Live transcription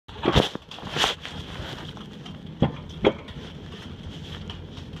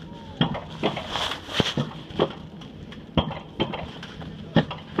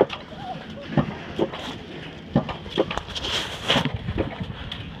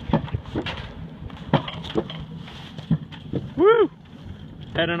Woo!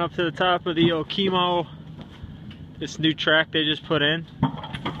 Heading up to the top of the Okemo. This new track they just put in.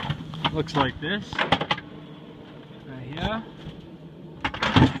 Looks like this. Right here.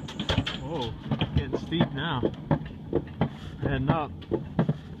 Whoa, getting steep now. Heading up.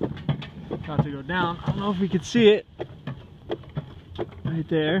 About to go down. I don't know if we can see it. Right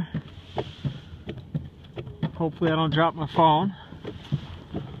there. Hopefully I don't drop my phone.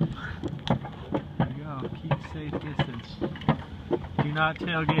 There we go. Keep safe distance. Do not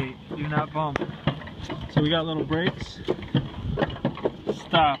tailgate. Do not bump. So we got little brakes.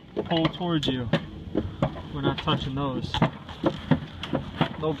 Stop. Pull towards you. We're not touching those.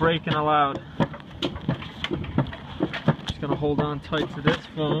 No braking allowed. Just gonna hold on tight to this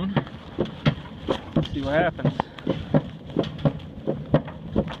phone. See what happens.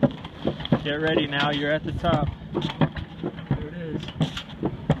 Get ready now, you're at the top. There it is.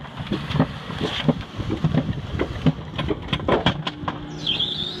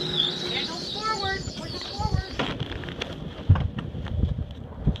 Handles forward, push it forward.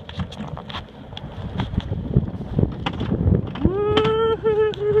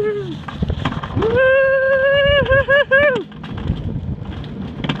 Woo-hoo-hoo-hoo. Woo-hoo-hoo.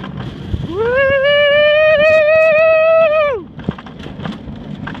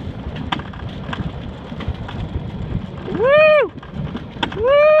 Woo!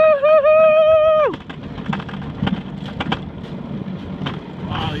 Woo!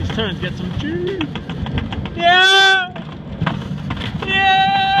 Wow, these turns get some juice. Yeah!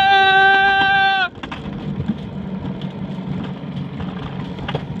 Yeah!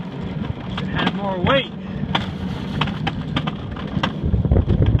 It had more weight.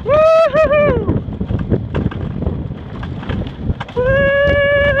 Woo-hoo-hoo! Woo!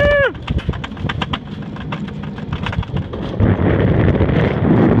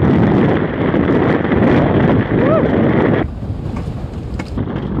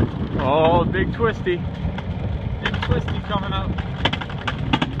 Oh, big twisty. Big twisty coming up.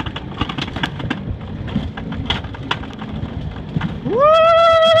 Woo!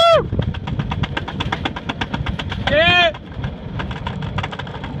 Yeah!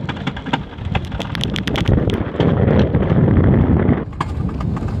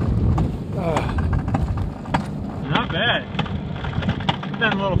 Not bad.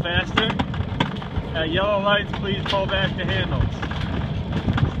 Been a little faster. At yellow lights, please pull back the handles.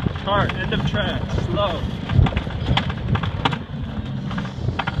 Cart, end of track, slow.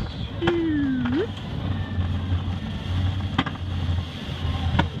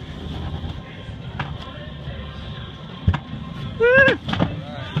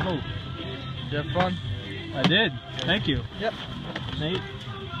 Oh, did you have fun? I did. Thank you. Yep. Nate?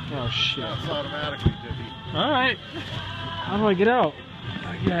 Oh shit. That's automatically, Jiffy. Alright. How do I get out?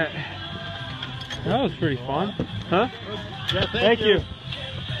 Yeah. That was pretty fun. Huh? Yeah, Thank you.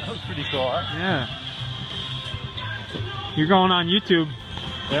 That was pretty cool, huh? Yeah. You're going on YouTube.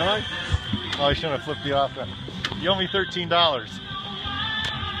 Am I? Oh, I shouldn't have flipped you off then. You owe me $13.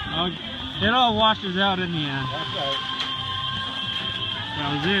 It all washes out in the end. That's right.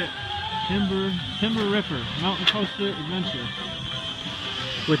 That was it. Timber Ripper, Mountain Coaster Adventure.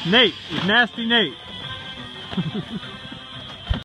 With Nate, with Nasty Nate.